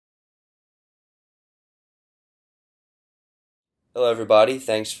Hello, everybody.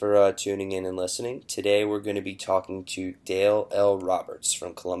 Thanks for tuning in and listening. Today, we're going to be talking to Dale L. Roberts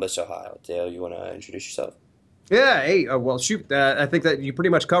from Columbus, Ohio. Dale, you want to introduce yourself? Yeah, hey, well, shoot, I think that you pretty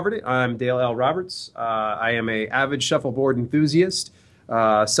much covered it. I'm Dale L. Roberts. I am a avid shuffleboard enthusiast,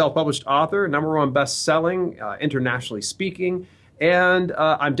 self-published author, number one best-selling, internationally speaking, and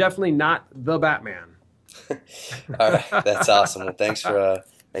I'm definitely not the Batman. All right, that's awesome. Well, thanks for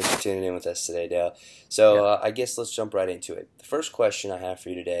tuning in with us today, Dale. Yeah. I guess let's jump right into it. The first question I have for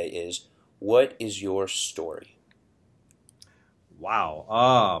you today is, what is your story? Wow.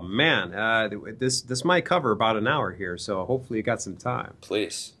 Oh man, this might cover about an hour here, so hopefully you got some time.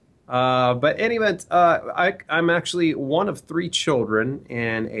 Please. But anyway, I'm actually one of three children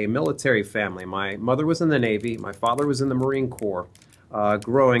in a military family. My mother was in the Navy. My father was in the Marine Corps.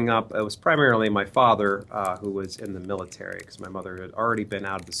 Growing up, it was primarily my father who was in the military because my mother had already been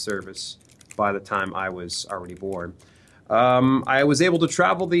out of the service by the time I was already born. I was able to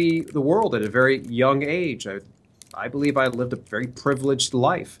travel the world at a very young age. I believe I lived a very privileged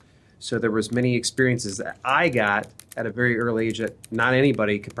life. So there was many experiences that I got at a very early age that not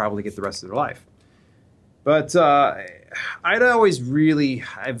anybody could probably get the rest of their life. But I've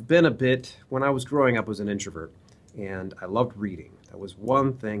been a bit, when I was growing up, I was an introvert and I loved reading. That was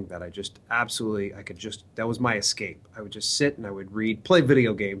one thing that I just absolutely, that was my escape. I would just sit and I would read, play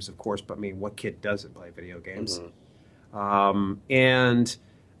video games, of course, but I mean, what kid doesn't play video games? Hmm. And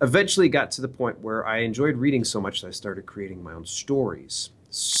eventually got to the point where I enjoyed reading so much that I started creating my own stories.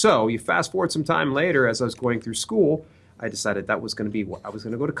 So you fast forward some time later, as I was going through school, I decided that was going to be what I was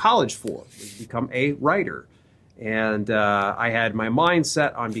going to go to college for, was become a writer. And I had my mind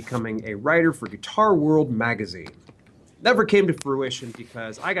set on becoming a writer for Guitar World magazine. Never came to fruition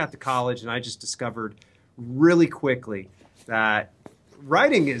because I got to college and I just discovered really quickly that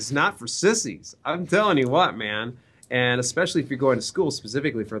writing is not for sissies. I'm telling you what, man. And especially if you're going to school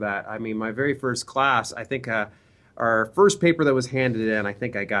specifically for that. I mean, my very first class, I think our first paper that was handed in, I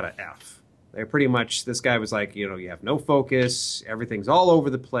think I got an F. They pretty much, this guy was like, you have no focus, everything's all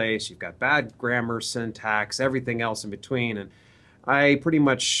over the place, you've got bad grammar, syntax, everything else in between. And I pretty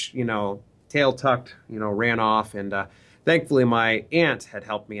much, tail tucked, ran off. And thankfully, my aunt had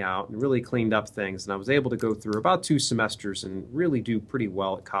helped me out and really cleaned up things. And I was able to go through about 2 semesters and really do pretty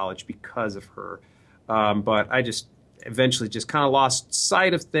well at college because of her. But I just eventually just kind of lost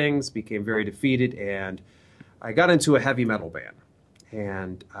sight of things, became very defeated, and I got into a heavy metal band.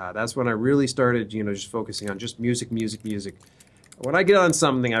 And that's when I really started, just focusing on just music, music, music. When I get on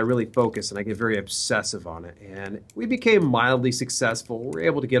something, I really focus and I get very obsessive on it. And we became mildly successful. We were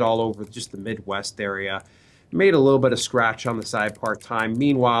able to get all over just the Midwest area. Made a little bit of scratch on the side part-time.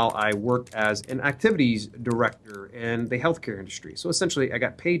 Meanwhile, I worked as an activities director in the healthcare industry. So essentially, I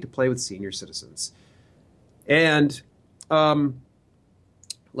got paid to play with senior citizens. And um,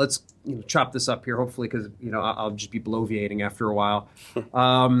 let's chop this up here, hopefully, because I'll just be bloviating after a while.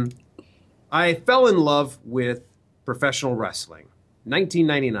 Um, I fell in love with professional wrestling.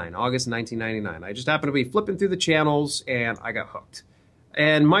 1999, August 1999. I just happened to be flipping through the channels and I got hooked.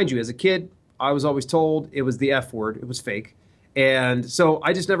 And mind you, as a kid, I was always told it was the F word, it was fake. And so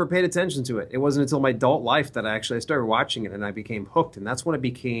I just never paid attention to it. It wasn't until my adult life that I started watching it and I became hooked. And that's when I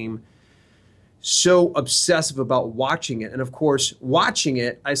became so obsessive about watching it. And of course, watching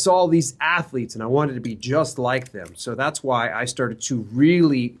it, I saw all these athletes and I wanted to be just like them. So that's why I started to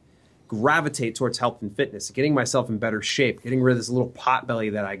really gravitate towards health and fitness, getting myself in better shape, getting rid of this little pot belly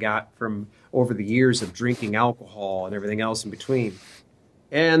that I got from over the years of drinking alcohol and everything else in between.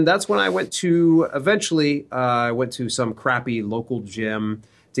 And that's when I went to, eventually, I went to some crappy local gym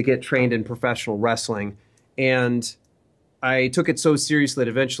to get trained in professional wrestling. And I took it so seriously that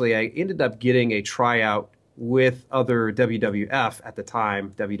eventually I ended up getting a tryout with other WWF at the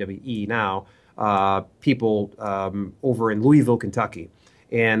time, WWE now, people over in Louisville, Kentucky.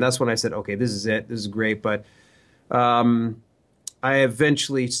 And that's when I said, okay, this is it. This is great. But um, I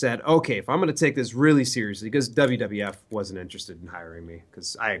eventually said, okay, if I'm going to take this really seriously, because WWF wasn't interested in hiring me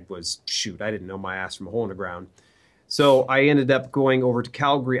because I didn't know my ass from a hole in the ground. So I ended up going over to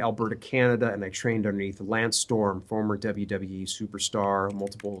Calgary, Alberta, Canada, and I trained underneath Lance Storm, former WWE superstar,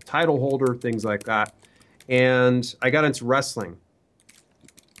 multiple title holder, things like that. And I got into wrestling.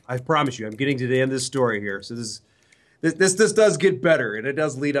 I promise you, I'm getting to the end of this story here. So this does get better, and it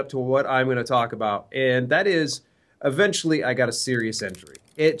does lead up to what I'm going to talk about. And that is, eventually, I got a serious injury.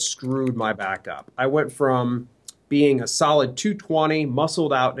 It screwed my back up. I went from being a solid 220,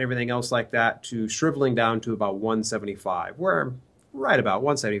 muscled out and everything else like that, to shriveling down to about 175, where I'm right about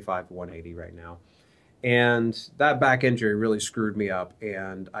 175, 180 right now. And that back injury really screwed me up,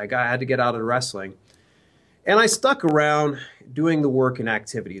 and had to get out of wrestling. And I stuck around doing the work and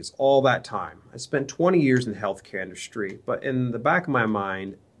activities all that time. I spent 20 years in the healthcare industry, but in the back of my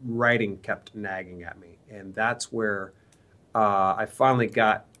mind, writing kept nagging at me. And that's where I finally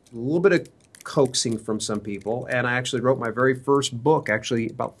got a little bit of coaxing from some people. And I actually wrote my very first book, actually,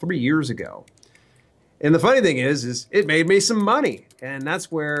 about 3 years ago. And the funny thing is it made me some money. And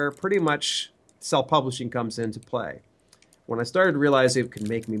that's where pretty much self-publishing comes into play. When I started to realize it could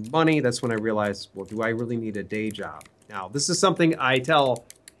make me money, that's when I realized, well, do I really need a day job? Now, this is something I tell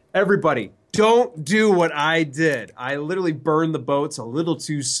everybody, don't do what I did. I literally burned the boats a little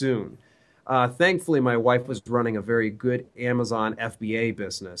too soon. Thankfully, my wife was running a very good Amazon FBA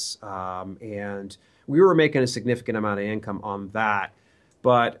business, and we were making a significant amount of income on that.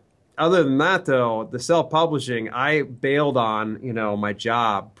 But other than that, though, the self-publishing, I bailed on, my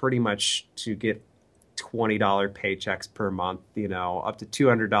job pretty much to get $20 paychecks per month, up to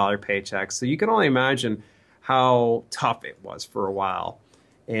 $200 paychecks. So you can only imagine how tough it was for a while.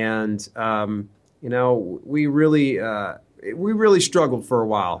 And, we really struggled for a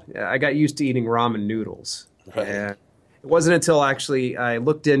while. I got used to eating ramen noodles. Right. And it wasn't until actually I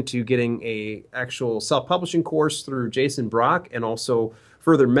looked into getting a actual self-publishing course through Jason Brock and also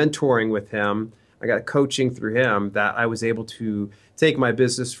further mentoring with him. I got coaching through him that I was able to take my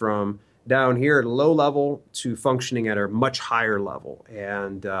business from down here at a low level to functioning at a much higher level.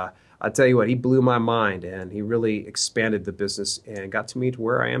 And I'll tell you what, he blew my mind and he really expanded the business and got to me to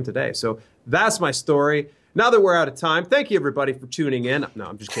where I am today. So that's my story. Now that we're out of time, thank you everybody for tuning in. No,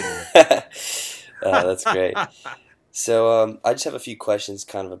 I'm just kidding. That's great. So I just have a few questions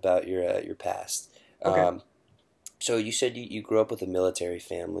kind of about your past. Okay. So you said you grew up with a military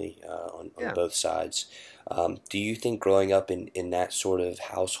family on Yeah. both sides. Do you think growing up in that sort of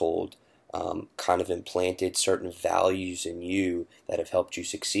household kind of implanted certain values in you that have helped you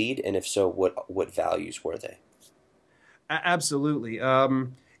succeed? And if so, what values were they? Absolutely.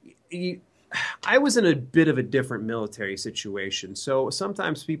 I was in a bit of a different military situation. So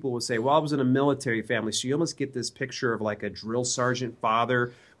sometimes people will say, well, I was in a military family. So you almost get this picture of like a drill sergeant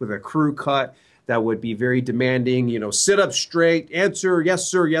father with a crew cut that would be very demanding, sit up straight, answer, yes,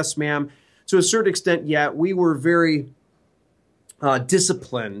 sir, yes, ma'am. To a certain extent, yeah, we were very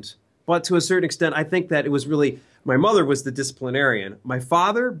disciplined. But to a certain extent, I think that it was really, my mother was the disciplinarian. My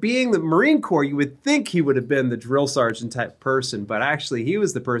father, being the Marine Corps, you would think he would have been the drill sergeant type person, but actually he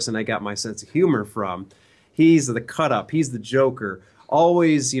was the person I got my sense of humor from. He's the cut up, he's the joker,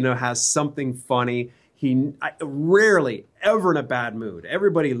 always, has something funny. Rarely ever in a bad mood.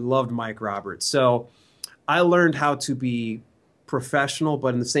 Everybody loved Mike Roberts. So I learned how to be professional,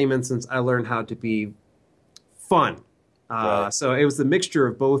 but in the same instance, I learned how to be fun. Right. So it was the mixture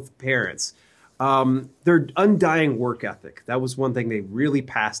of both parents. Their undying work ethic. That was one thing they really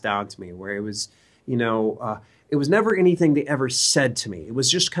passed down to me, where it was, it was never anything they ever said to me. It was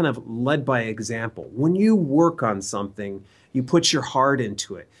just kind of led by example. When you work on something, you put your heart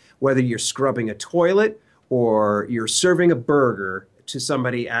into it, whether you're scrubbing a toilet or you're serving a burger to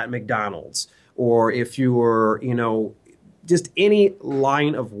somebody at McDonald's, or if you're, just any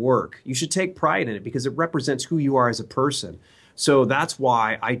line of work, you should take pride in it because it represents who you are as a person. So that's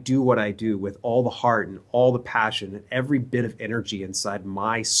why I do what I do with all the heart and all the passion, and every bit of energy inside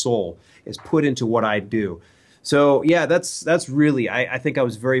my soul is put into what I do. So yeah, that's really, I think I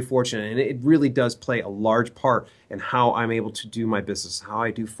was very fortunate, and it really does play a large part in how I'm able to do my business, how I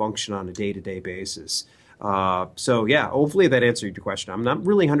do function on a day-to-day basis. So yeah, hopefully that answered your question. I'm not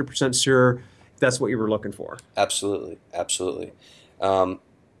really 100% sure if that's what you were looking for. Absolutely, absolutely. Um,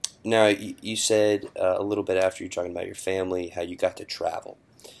 Now, you said a little bit after you're talking about your family, how you got to travel,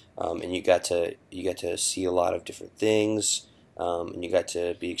 and you got to see a lot of different things, and you got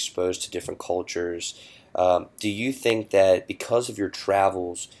to be exposed to different cultures. Do you think that because of your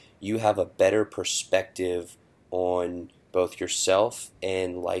travels, you have a better perspective on both yourself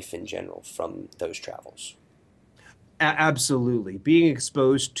and life in general from those travels? Absolutely. Being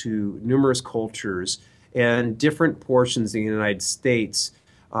exposed to numerous cultures and different portions of the United States,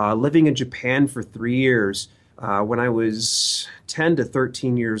 living in Japan for 3 years when I was 10 to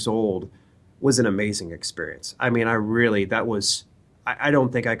 13 years old was an amazing experience. I mean, I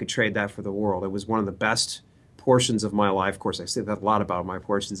don't think I could trade that for the world. It was one of the best portions of my life. Of course, I say that a lot about my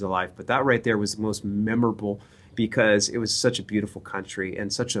portions of life, but that right there was the most memorable because it was such a beautiful country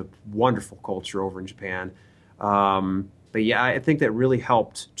and such a wonderful culture over in Japan. But yeah, I think that really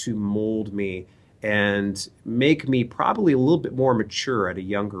helped to mold me and make me probably a little bit more mature at a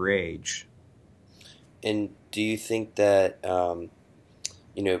younger age. And do you think that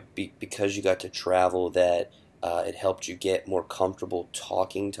because you got to travel, that It helped you get more comfortable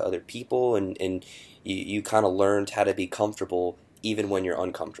talking to other people, and you kind of learned how to be comfortable even when you're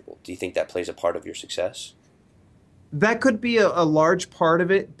uncomfortable. Do you think that plays a part of your success? That could be a large part of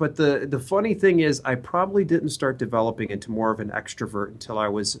it, but the funny thing is, I probably didn't start developing into more of an extrovert until I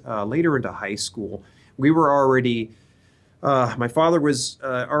was later into high school. We were already, my father was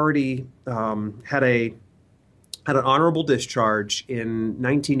already had an honorable discharge in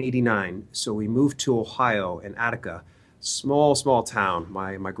 1989, so we moved to Ohio in Attica, small town.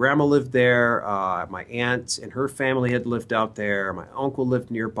 My grandma lived there. My aunt and her family had lived out there. My uncle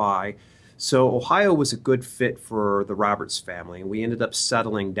lived nearby. So Ohio was a good fit for the Roberts family, and we ended up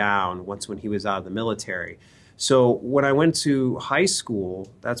settling down once when he was out of the military. So when I went to high school,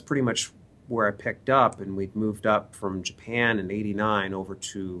 that's pretty much where I picked up, and we'd moved up from Japan in '89 over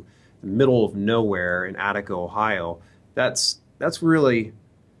to the middle of nowhere in Attica, Ohio. That's really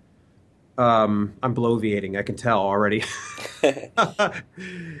I'm bloviating. I can tell already.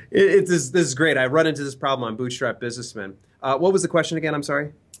 This is great. I run into this problem on Bootstrap Businessman. What was the question again? I'm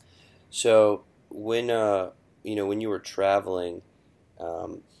sorry. So when when you were traveling,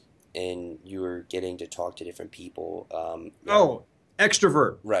 um, and you were getting to talk to different people, Oh,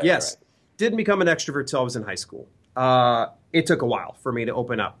 extrovert. right. Yes. Didn't become an extrovert till I was in high school. It took a while for me to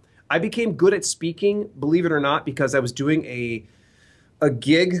open up. I became good at speaking, believe it or not, because I was doing a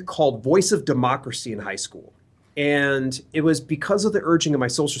gig called Voice of Democracy in high school. And it was because of the urging of my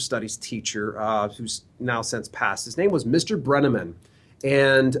social studies teacher, who's now since passed. His name was Mr. Brenneman.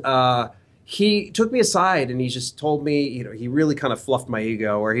 And he took me aside and he just told me, he really kind of fluffed my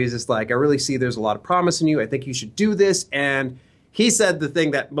ego, where he's just like, I really see there's a lot of promise in you. I think you should do this. And he said the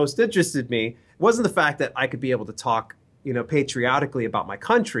thing that most interested me wasn't the fact that I could be able to talk, patriotically about my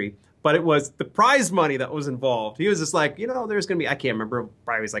country, but it was the prize money that was involved. He was just like, there's going to be, I can't remember,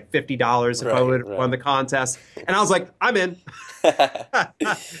 probably was like $50 if I would have won the contest. And I was like, I'm in.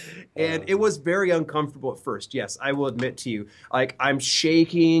 And it was very uncomfortable at first. Yes, I will admit to you. Like, I'm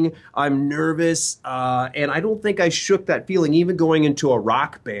shaking, I'm nervous, and I don't think I shook that feeling even going into a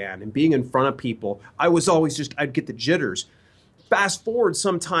rock band and being in front of people. I was always I'd get the jitters. Fast forward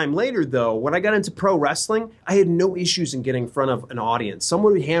some time later, though, when I got into pro wrestling, I had no issues in getting in front of an audience.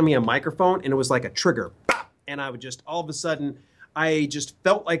 Someone would hand me a microphone, and it was like a trigger. Bop! And I would just, all of a sudden, I just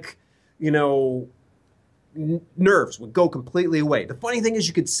felt like, nerves would go completely away. The funny thing is,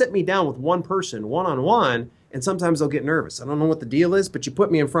 you could sit me down with one person, one-on-one, and sometimes I'll get nervous. I don't know what the deal is, but you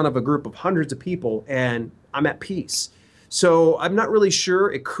put me in front of a group of hundreds of people, and I'm at peace. So I'm not really sure.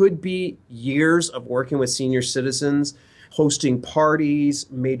 It could be years of working with senior citizens, hosting parties,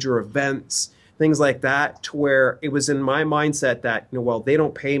 major events, things like that, to where it was in my mindset that, well, they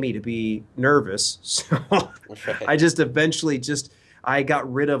don't pay me to be nervous. So I just eventually I got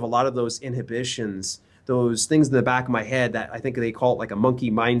rid of a lot of those inhibitions, those things in the back of my head that I think they call it like a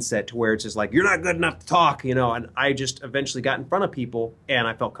monkey mindset, to where it's just like, you're not good enough to talk, and I just eventually got in front of people and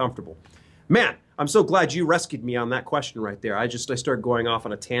I felt comfortable. Man, I'm so glad you rescued me on that question right there. I started going off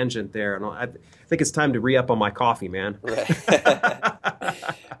on a tangent there, and I think it's time to re-up on my coffee, man. Right.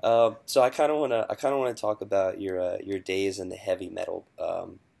 So I kind of want to talk about your days in the heavy metal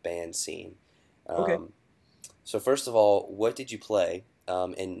band scene. Okay. So first of all, what did you play,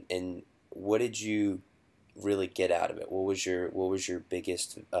 and what did you really get out of it? What was your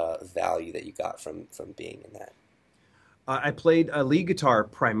biggest value that you got from being in that? I played lead guitar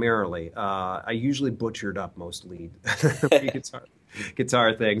primarily. I usually butchered up most lead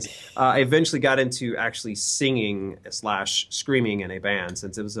guitar things. I eventually got into actually singing slash screaming in a band,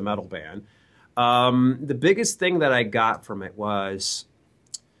 since it was a metal band. The biggest thing that I got from it was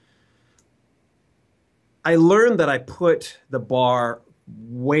I learned that I put the bar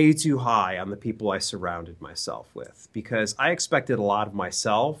way too high on the people I surrounded myself with, because I expected a lot of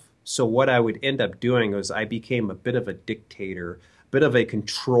myself. So what I would end up doing was I became a bit of a dictator, a bit of a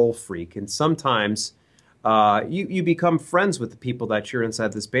control freak. And sometimes you become friends with the people that you're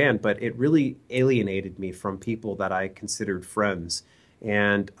inside this band, but it really alienated me from people that I considered friends.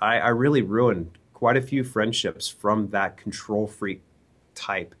 And I really ruined quite a few friendships from that control freak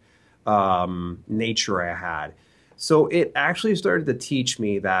type nature I had. So it actually started to teach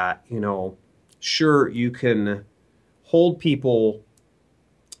me that, sure, you can hold people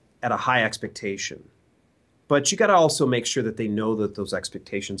at a high expectation, but you got to also make sure that they know that those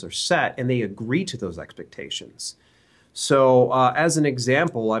expectations are set and they agree to those expectations. So as an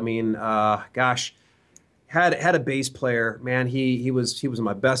example, I mean, gosh, had a bass player, man, he was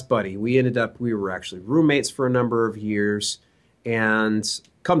my best buddy. We were actually roommates for a number of years, and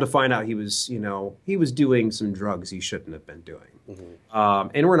come to find out he was doing some drugs he shouldn't have been doing. Hmm.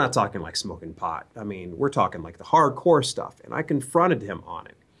 And we're not talking like smoking pot. I mean, we're talking like the hardcore stuff. And I confronted him on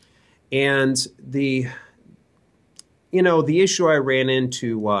it. And the issue I ran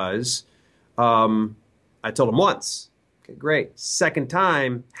into was, I told him once, okay, great. Second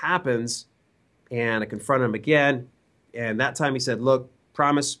time happens, and I confronted him again. And that time he said, look,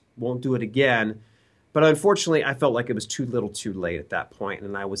 promise, won't do it again. But unfortunately, I felt like it was too little too late at that point,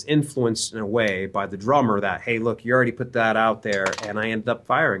 and I was influenced in a way by the drummer that, hey, look, you already put that out there, and I ended up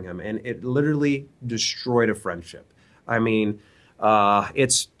firing him, and it literally destroyed a friendship. I mean,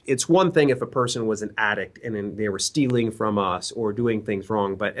 it's one thing if a person was an addict and then they were stealing from us or doing things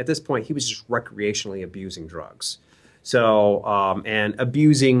wrong, but at this point, he was just recreationally abusing drugs. So, and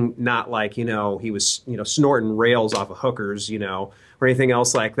abusing, not like, he was, snorting rails off of hookers, or anything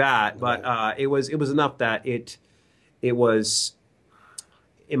else like that. But it was enough that it was,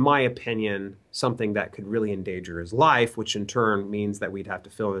 in my opinion, something that could really endanger his life, which in turn means that we'd have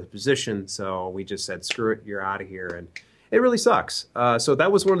to fill his position. So we just said, screw it, you're out of here. And it really sucks. So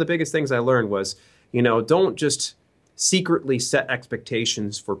that was one of the biggest things I learned was, don't just secretly set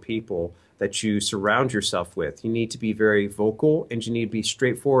expectations for people that you surround yourself with. You need to be very vocal, and you need to be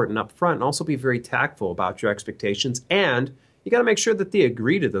straightforward and upfront, and also be very tactful about your expectations. And you got to make sure that they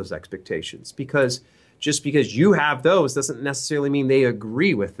agree to those expectations, because just because you have those doesn't necessarily mean they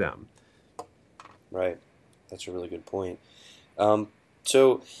agree with them. Right. That's a really good point.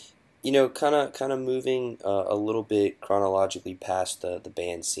 So, kind of moving a little bit chronologically past the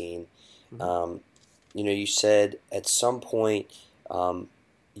band scene. Mm-hmm. You said at some point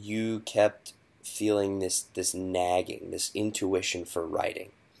you kept feeling this nagging, this intuition for writing.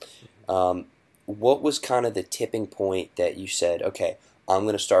 What was kind of the tipping point that you said, okay, I'm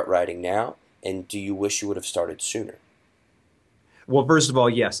going to start writing now? And do you wish you would have started sooner? Well, first of all,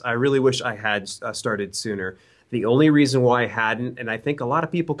 yes, I really wish I had started sooner. The only reason why I hadn't, and I think a lot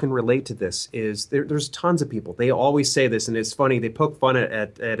of people can relate to this, is there's tons of people. They always say this, and it's funny. They poke fun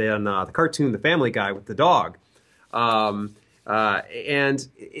at the cartoon, The Family Guy with the dog. And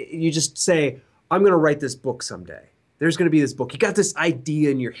you just say, I'm going to write this book someday. There's going to be this book. You got this idea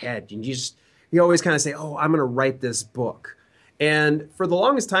in your head, and you always kind of say, oh, I'm going to write this book. And for the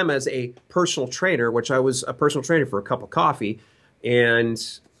longest time as a personal trainer, which I was a personal trainer for a cup of coffee, and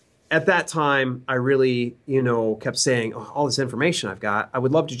at that time, I really, kept saying, oh, all this information I've got, I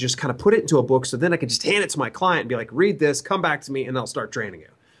would love to just kind of put it into a book so then I could just hand it to my client and be like, read this, come back to me, and I'll start training you.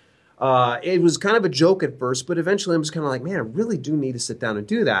 It was kind of a joke at first, but eventually I was kind of like, man, I really do need to sit down and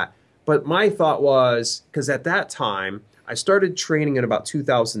do that. But my thought was, because at that time, I started training in about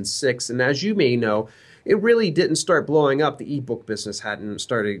 2006, and as you may know, it really didn't start blowing up. The ebook business hadn't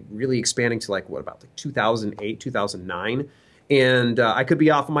started really expanding to about 2008, 2009. And I could be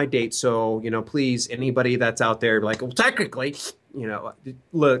off of my date, so, please, anybody that's out there, like, well, technically,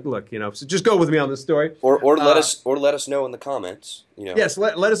 look, so just go with me on this story. Or let us know in the comments, Yes,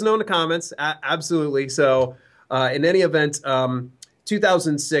 let us know in the comments. Absolutely. So, in any event,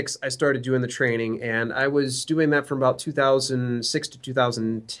 2006, I started doing the training, and I was doing that from about 2006 to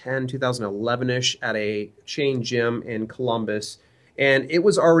 2010, 2011-ish at a chain gym in Columbus. And it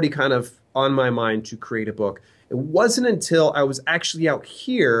was already kind of on my mind to create a book. It wasn't until I was actually out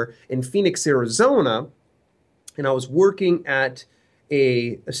here in Phoenix, Arizona, and I was working at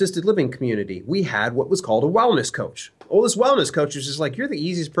a assisted living community. We had what was called a wellness coach. Oh, this wellness coach was just like, you're the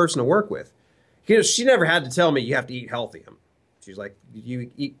easiest person to work with. She never had to tell me you have to eat healthy. She's like,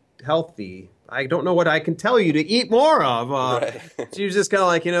 you eat healthy. I don't know what I can tell you to eat more of. Right. She was just kind of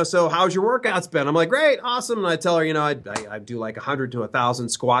like, so how's your workouts been? I'm like, great, awesome. And I tell her, I do like 100 to 1,000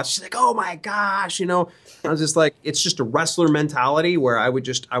 squats. She's like, oh my gosh, I was just like, it's just a wrestler mentality where I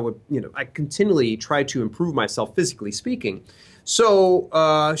I continually try to improve myself physically speaking.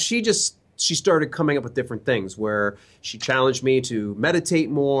 So she started coming up with different things where she challenged me to meditate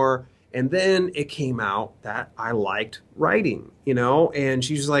more. And then it came out that I liked writing, and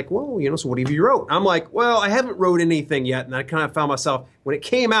she's like, well, so what have you wrote? I'm like, well, I haven't wrote anything yet. And I kind of found myself, when it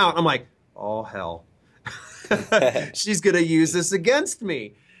came out, I'm like, oh, hell, she's going to use this against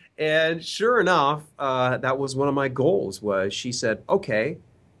me. And sure enough, that was one of my goals was she said, okay,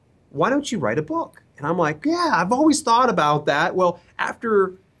 why don't you write a book? And I'm like, yeah, I've always thought about that. Well,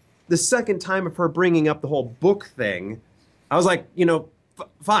 after the second time of her bringing up the whole book thing, I was like,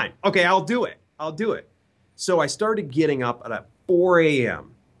 fine. Okay, I'll do it. So I started getting up at 4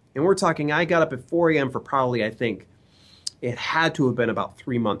 a.m. And we're talking, I got up at 4 a.m. for probably, I think, it had to have been about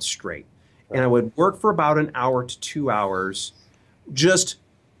 3 months straight. And I would work for about an hour to 2 hours, just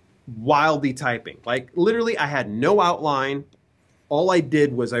wildly typing. Like, literally, I had no outline. all I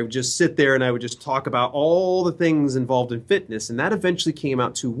did was I would just sit there and I would just talk about all the things involved in fitness. And that eventually came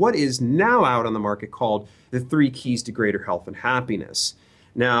out to what is now out on the market called the 3 Keys to Greater Health and Happiness.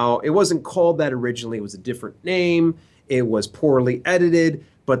 Now, it wasn't called that originally, it was a different name. It was poorly edited.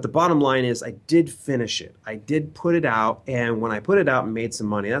 But the bottom line is, I did finish it. I did put it out. And when I put it out and made some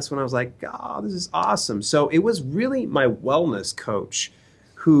money, that's when I was like, oh, this is awesome. So it was really my wellness coach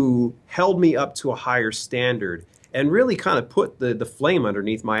who held me up to a higher standard and really kind of put the flame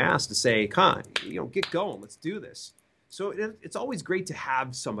underneath my ass to say, Con, get going, let's do this. So it's always great to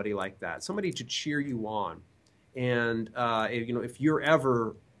have somebody like that, somebody to cheer you on. And if you're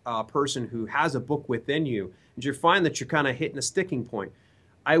ever a person who has a book within you and you find that you're kind of hitting a sticking point,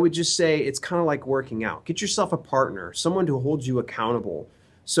 I would just say it's kind of like working out. Get yourself a partner, someone to hold you accountable.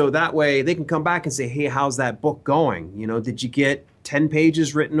 So that way they can come back and say, hey, how's that book going? Did you get 10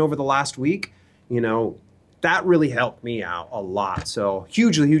 pages written over the last week? That really helped me out a lot. So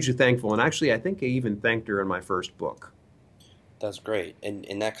hugely, hugely thankful. And actually, I think I even thanked her in my first book. That's great,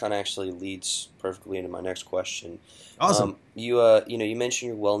 and that kind of actually leads perfectly into my next question. Awesome. You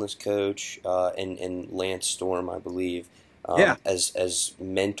mentioned your wellness coach and Lance Storm, I believe, Yeah. as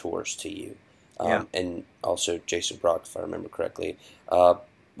mentors to you, Yeah. and also Jason Brock, if I remember correctly.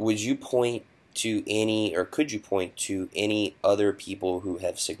 Would you point to any, or could you point to any other people who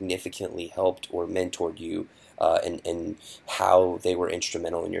have significantly helped or mentored you, and how they were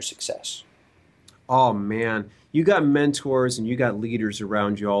instrumental in your success? Oh man, you got mentors and you got leaders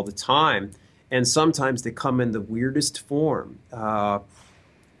around you all the time, and sometimes they come in the weirdest form. I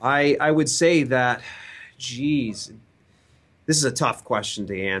would say that, geez, this is a tough question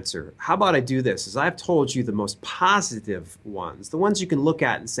to answer. How about I do this? As I've told you the most positive ones, the ones you can look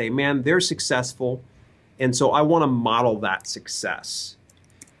at and say, man, they're successful, and so I want to model that success.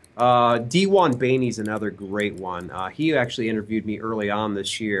 D1 Baney's another great one. He actually interviewed me early on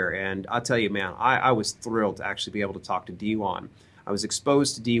this year, and I'll tell you, man, I was thrilled to actually be able to talk to D1. I was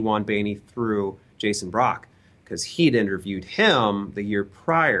exposed to D1 Baney through Jason Brock because he'd interviewed him the year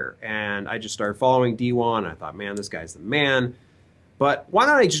prior, and I just started following D1. I thought, man, this guy's the man. But why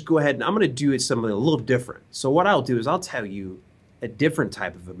don't I just go ahead and I'm going to do it something a little different. So what I'll do is I'll tell you a different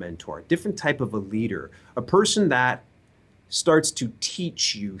type of a mentor, a different type of a leader, a person that starts to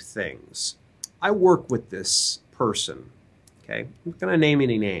teach you things. I work with this person, okay? I'm not going to name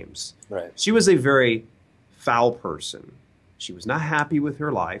any names. Right. She was a very foul person. She was not happy with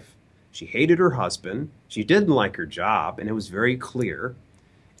her life. She hated her husband. She didn't like her job, and it was very clear.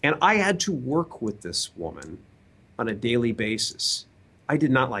 And I had to work with this woman on a daily basis. I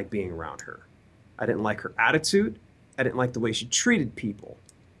did not like being around her. I didn't like her attitude. I didn't like the way she treated people.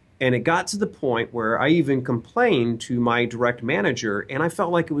 And it got to the point where I even complained to my direct manager, and I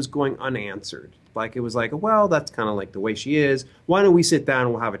felt like it was going unanswered. Like it was like, well, that's kind of like the way she is. Why don't we sit down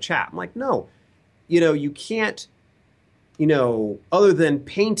and we'll have a chat? I'm like, no, you can't, other than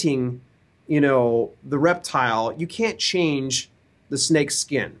painting, the reptile, you can't change the snake's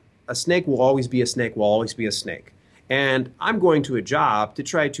skin. A snake will always be a snake, will always be a snake. And I'm going to a job to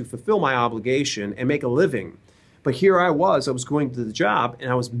try to fulfill my obligation and make a living. But here I was going to the job and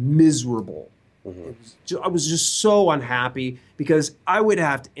I was miserable. Mm-hmm. I was just so unhappy because I would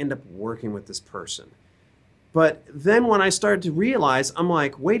have to end up working with this person. But then when I started to realize, I'm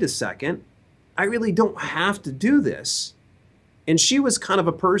like, wait a second, I really don't have to do this. And she was kind of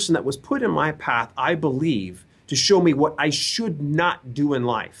a person that was put in my path, I believe, to show me what I should not do in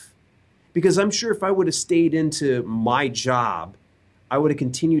life. Because I'm sure if I would have stayed into my job, I would have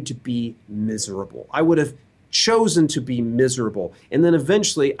continued to be miserable. I would have chosen to be miserable. And then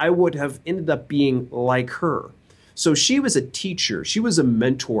eventually I would have ended up being like her. So she was a teacher. She was a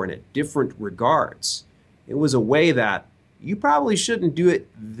mentor in different regards. It was a way that you probably shouldn't do it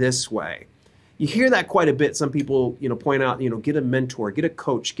this way. You hear that quite a bit. Some people, point out, get a mentor, get a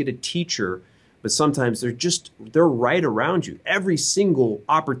coach, get a teacher. But sometimes they're right around you. Every single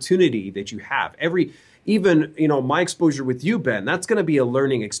opportunity that you have, even my exposure with you, Ben, that's going to be a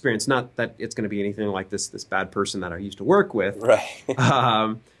learning experience. Not that it's going to be anything like this bad person that I used to work with.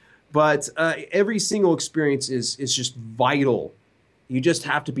 Right. But every single experience is just vital. You just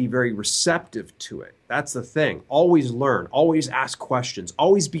have to be very receptive to it. That's the thing. Always learn. Always ask questions.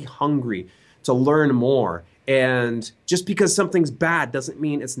 Always be hungry to learn more. And just because something's bad doesn't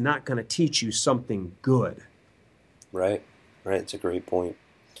mean it's not going to teach you something good. Right. It's a great point.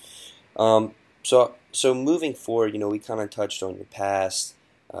 So moving forward, we kind of touched on your past.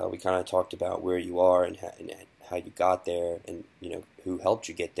 We kind of talked about where you are and how you got there, and who helped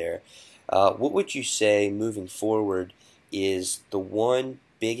you get there. What would you say moving forward is the one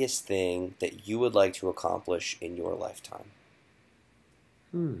biggest thing that you would like to accomplish in your lifetime?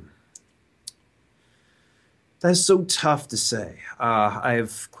 Hmm. That's so tough to say.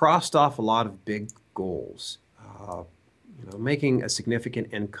 I've crossed off a lot of big goals. Making a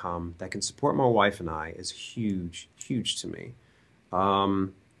significant income that can support my wife and I is huge, huge to me.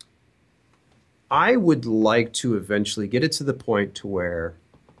 Um, I would like to eventually get it to the point to where,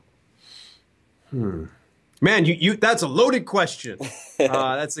 man, that's a loaded question.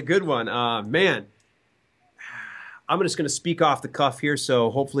 That's a good one. Man, I'm just going to speak off the cuff here, so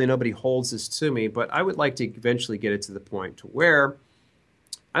hopefully nobody holds this to me. But I would like to eventually get it to the point to where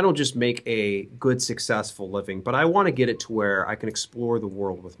I don't just make a good, successful living, but I want to get it to where I can explore the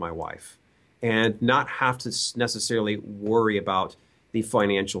world with my wife and not have to necessarily worry about the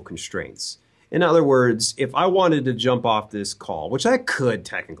financial constraints. In other words, if I wanted to jump off this call, which I could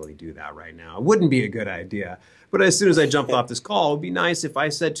technically do that right now, it wouldn't be a good idea. But as soon as I jumped off this call, it would be nice if I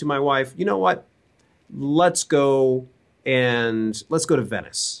said to my wife, you know what? Let's go let's go to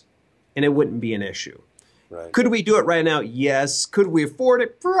Venice. And it wouldn't be an issue. Right. Could we do it right now? Yes. Could we afford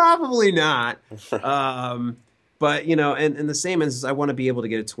it? Probably not. But, in the same instance, I want to be able to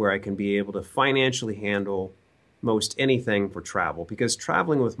get it to where I can be able to financially handle most anything for travel, because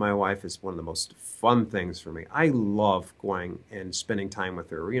traveling with my wife is one of the most fun things for me. I love going and spending time with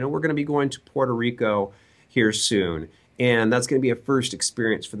her. We're going to be going to Puerto Rico here soon, and that's going to be a first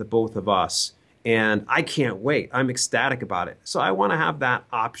experience for the both of us. And I can't wait. I'm ecstatic about it. So I want to have that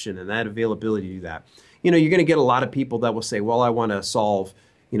option and that availability to do that. You're going to get a lot of people that will say, well, I want to solve,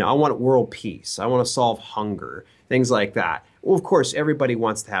 I want world peace. I want to solve hunger, things like that. Well, of course, everybody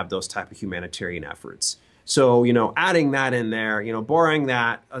wants to have those type of humanitarian efforts. So, adding that in there, borrowing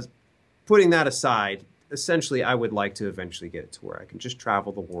that, putting that aside, essentially, I would like to eventually get it to where I can just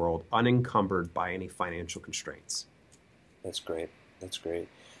travel the world unencumbered by any financial constraints. That's great. That's great.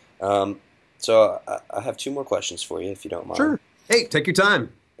 So I have two more questions for you, if you don't mind. Sure. Hey, take your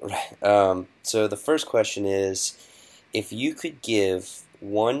time. Right. So the first question is, if you could give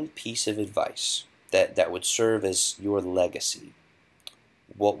one piece of advice that would serve as your legacy,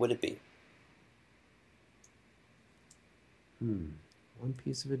 what would it be? One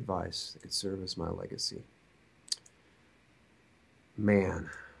piece of advice that could serve as my legacy. Man,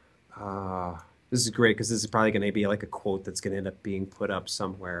 this is great because this is probably going to be like a quote that's going to end up being put up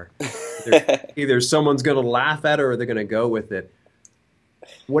somewhere. Either someone's going to laugh at it or they're going to go with it.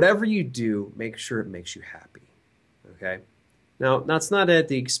 Whatever you do, make sure it makes you happy. Okay? Now, that's not at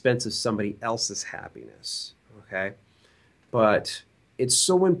the expense of somebody else's happiness. Okay? But it's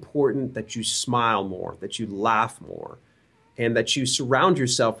so important that you smile more, that you laugh more, and that you surround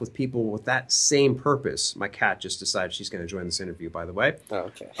yourself with people with that same purpose. My cat just decided she's going to join this interview, by the way. Oh,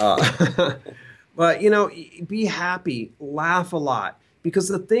 okay. But, be happy, laugh a lot. Because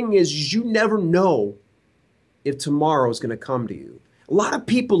the thing is, you never know if tomorrow is going to come to you. A lot of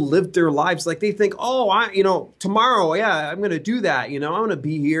people live their lives like they think, oh, tomorrow, yeah, I'm going to do that. I'm going to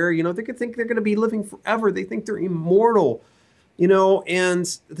be here. They could think they're going to be living forever. They think they're immortal,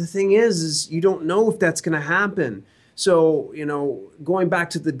 and the thing is you don't know if that's going to happen. So, going back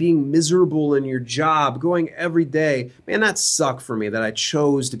to the being miserable in your job, going every day, man, that sucked for me that I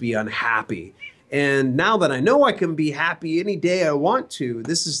chose to be unhappy. And now that I know I can be happy any day I want to,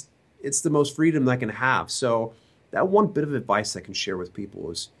 it's the most freedom that I can have. So that one bit of advice I can share with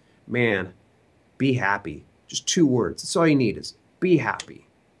people is, man, be happy. Just 2 words. That's all you need is be happy.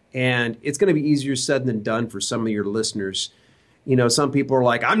 And it's going to be easier said than done for some of your listeners. Some people are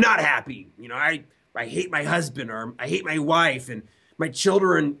like, I'm not happy. I hate my husband, or I hate my wife, and my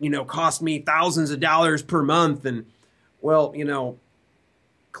children, cost me thousands of dollars per month. And well,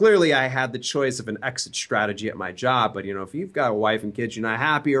 clearly I had the choice of an exit strategy at my job. But, if you've got a wife and kids you're not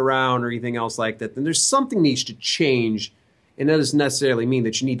happy around or anything else like that, then there's something needs to change. And that doesn't necessarily mean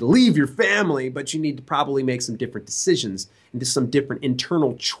that you need to leave your family, but you need to probably make some different decisions and some different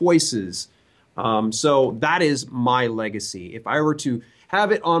internal choices. So that is my legacy. If I were to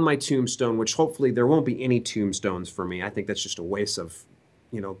have it on my tombstone, which hopefully there won't be any tombstones for me. I think that's just a waste of,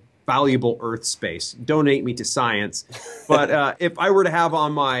 valuable earth space. Donate me to science. But if I were to have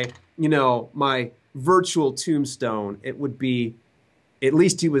on my, my virtual tombstone, it would be, at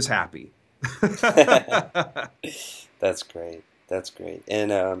least he was happy. That's great. That's great.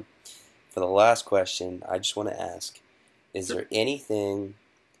 And for the last question, I just want to ask, is there anything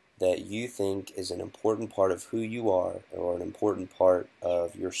that you think is an important part of who you are or an important part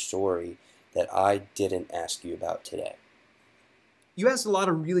of your story that I didn't ask you about today? You asked a lot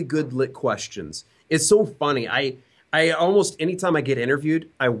of really good lit questions. It's so funny. I almost, anytime I get interviewed,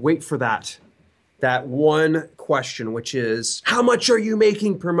 I wait for that one question, which is, how much are you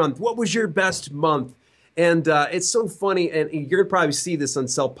making per month? What was your best month? And it's so funny, and you're going to probably see this on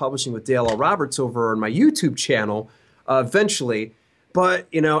Self-Publishing with Dale L. Roberts over on my YouTube channel eventually. But,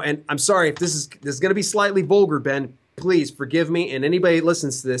 and I'm sorry if this is going to be slightly vulgar, Ben. Please forgive me, and anybody that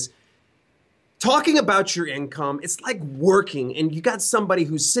listens to this. Talking about your income, it's like working, and you got somebody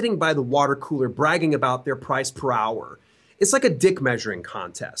who's sitting by the water cooler bragging about their price per hour. It's like a dick measuring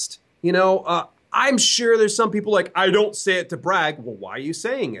contest. I'm sure there's some people like, I don't say it to brag. Well, why are you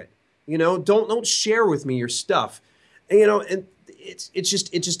saying it? Don't share with me your stuff. And it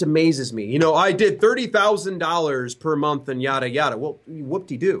just amazes me. I did $30,000 per month and yada yada. Well,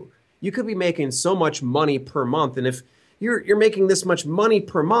 whoop-de-doo. You could be making so much money per month, and if you're making this much money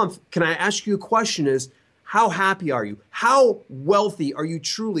per month, can I ask you a question is, how happy are you? How wealthy are you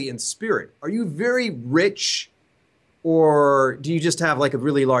truly in spirit? Are you very rich, or do you just have like a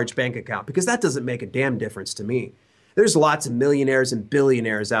really large bank account? Because that doesn't make a damn difference to me. There's lots of millionaires and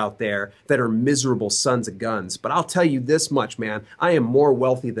billionaires out there that are miserable sons of guns. But I'll tell you this much, man, I am more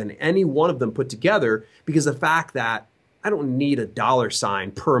wealthy than any one of them put together because of the fact that I don't need a dollar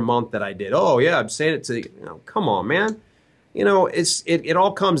sign per month that I did. Oh yeah, I'm saying it to come on, man. It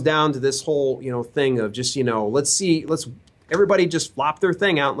all comes down to this whole, thing of just, let's everybody just flop their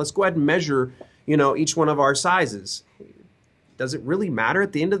thing out. Let's go ahead and measure, each one of our sizes. Does it really matter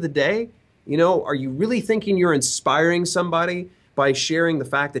at the end of the day? Are you really thinking you're inspiring somebody by sharing the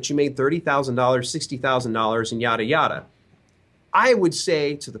fact that you made $30,000, $60,000 and yada, yada? I would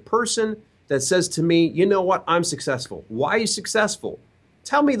say to the person that says to me, you know what, I'm successful. Why are you successful?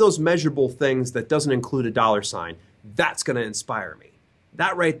 Tell me those measurable things that doesn't include a dollar sign. That's going to inspire me.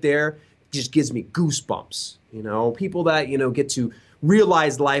 That right there just gives me goosebumps. People that, get to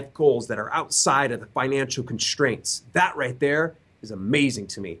realize life goals that are outside of the financial constraints. That right there is amazing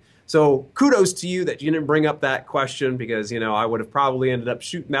to me. So kudos to you that you didn't bring up that question because, I would have probably ended up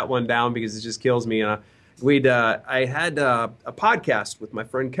shooting that one down because it just kills me. I had a podcast with my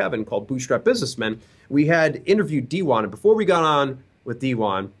friend Kevin called Bootstrap Businessmen. We had interviewed D1, and before we got on with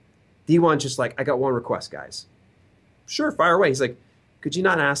D1 just like, I got one request, guys. Sure, fire away. He's like, could you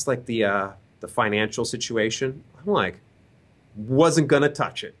not ask like the financial situation? I'm like, wasn't gonna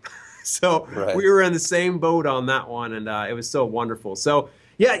touch it. So Right. we were in the same boat on that one, and it was so wonderful. So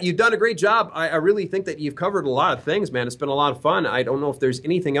yeah, you've done a great job. I really think that you've covered a lot of things, man. It's been a lot of fun. I don't know if there's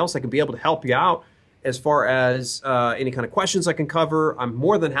anything else I can be able to help you out as far as any kind of questions I can cover. I'm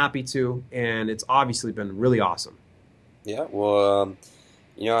more than happy to, and it's obviously been really awesome. Yeah. Well,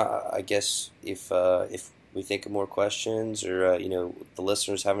 I guess if we think of more questions, or the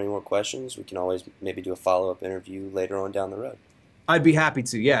listeners have any more questions, we can always maybe do a follow-up interview later on down the road. I'd be happy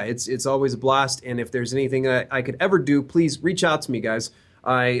to. Yeah, it's always a blast. And if there's anything that I could ever do, please reach out to me, guys.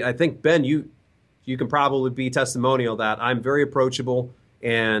 I think, Ben, you can probably be testimonial that I'm very approachable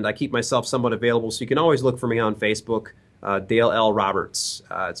and I keep myself somewhat available. So you can always look for me on Facebook, Dale L. Roberts.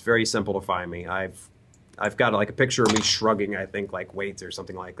 It's very simple to find me. I've got like a picture of me shrugging, I think, like weights or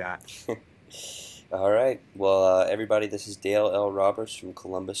something like that. All right. Well, everybody, this is Dale L. Roberts from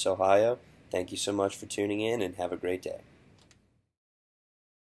Columbus, Ohio. Thank you so much for tuning in, and have a great day.